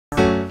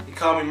You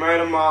call me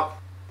Murder Mark.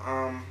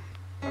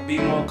 A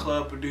B-more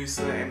club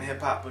producer and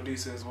hip-hop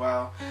producer as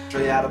well.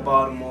 Straight out of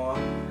Baltimore.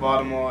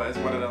 Baltimore is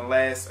one of the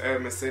last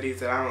urban cities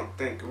that I don't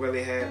think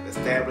really have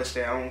established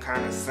their own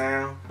kind of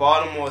sound.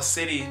 Baltimore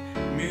city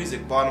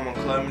music, Baltimore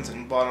club music,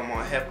 and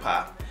Baltimore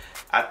hip-hop,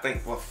 I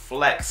think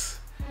reflects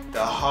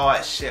the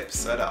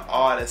hardships of the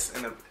artists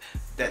and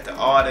that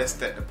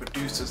the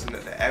producers and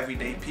the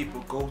everyday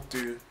people go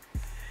through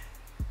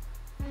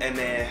in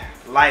their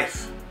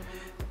life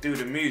through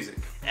the music.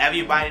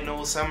 Everybody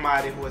knows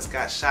somebody who has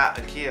got shot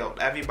or killed.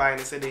 Everybody in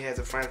the city has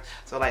a friend.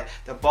 So like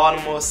the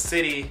Baltimore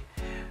city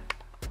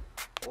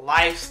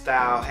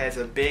lifestyle has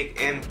a big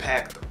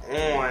impact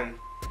on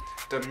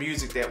the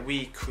music that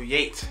we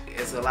create.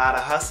 There's a lot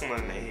of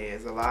hustling in here.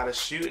 There's a lot of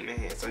shooting in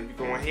here. So you're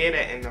going to hear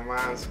that in the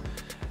rhymes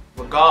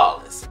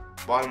regardless.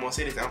 Baltimore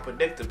City is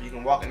unpredictable. You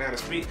can walk down the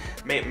street,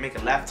 make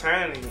a left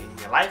turn, and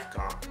your life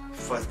gone.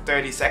 For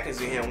 30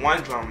 seconds, you hear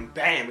one drum, and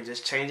bam, it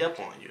just change up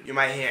on you. You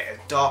might hear a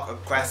dark,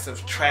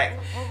 aggressive track,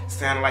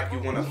 sounding like you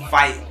want to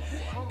fight.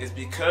 It's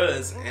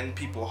because in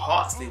people's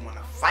hearts, they want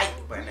to fight.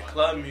 But in the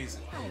club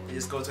music, they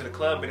just go to the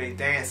club and they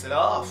dance it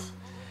off,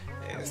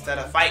 and instead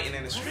of fighting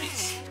in the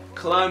streets.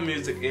 Club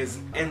music is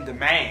in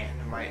demand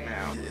right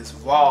now. It's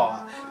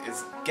raw,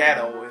 it's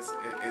ghetto, it's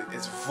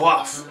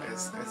rough,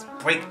 it's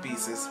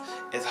breakbeats,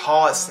 it's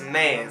hard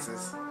snares,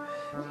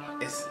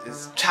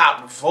 it's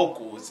chopped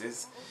vocals,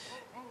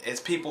 it's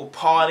people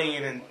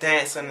partying and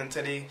dancing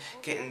until they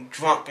getting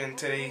drunk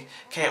until they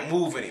can't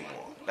move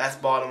anymore. That's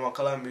Baltimore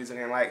club music,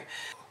 and like,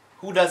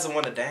 who doesn't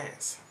want to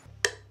dance?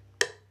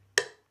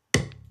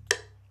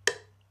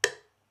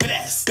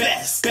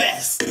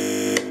 Best.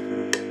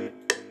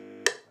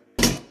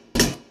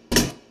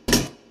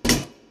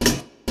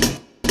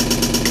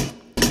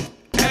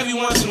 Every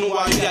once in a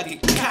while, you gotta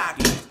get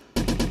cocky.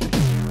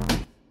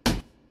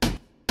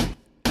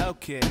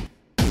 Okay,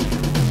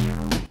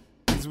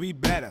 'cause we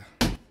better.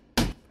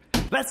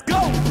 Let's go!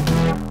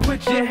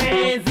 Put your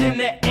hands in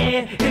the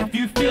air if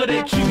you feel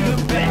that you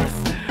the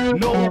best.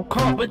 No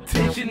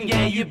competition,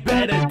 yeah, you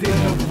better than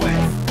the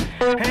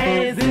West.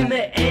 Hands in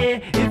the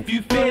air if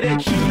you feel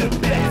that you the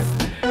best.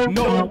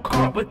 No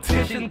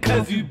competition,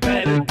 'cause you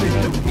better than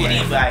the West.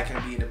 Anybody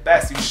can be the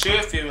best. You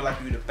should feel like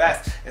you're the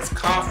best. It's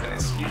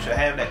confidence. You should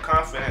have that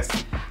confidence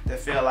to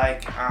feel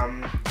like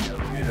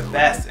you're the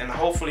best. And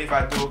hopefully if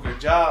I do a good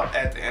job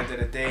at the end of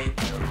the day,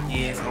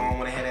 yeah, it's going to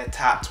want to hit that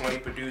top 20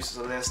 producers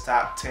list,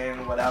 top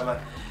 10, whatever.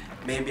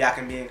 Maybe I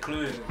can be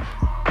included.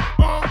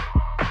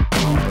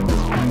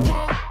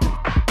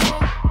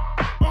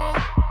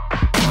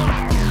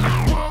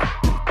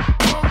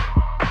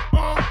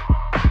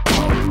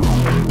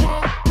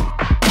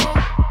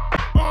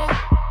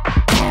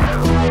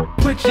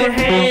 Put your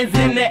hands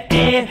in the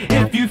air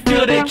if you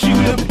feel that you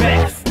the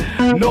best.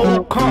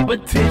 No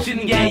competition,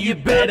 yeah, you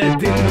better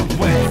than the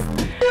West.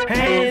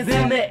 Hands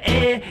in the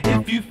air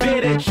if you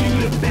feel that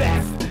you the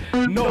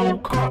best. No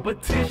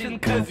competition,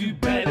 'cause you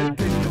better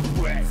than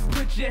the West.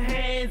 Put your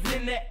hands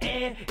in the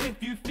air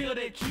if you feel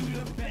that you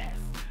the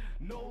best.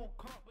 No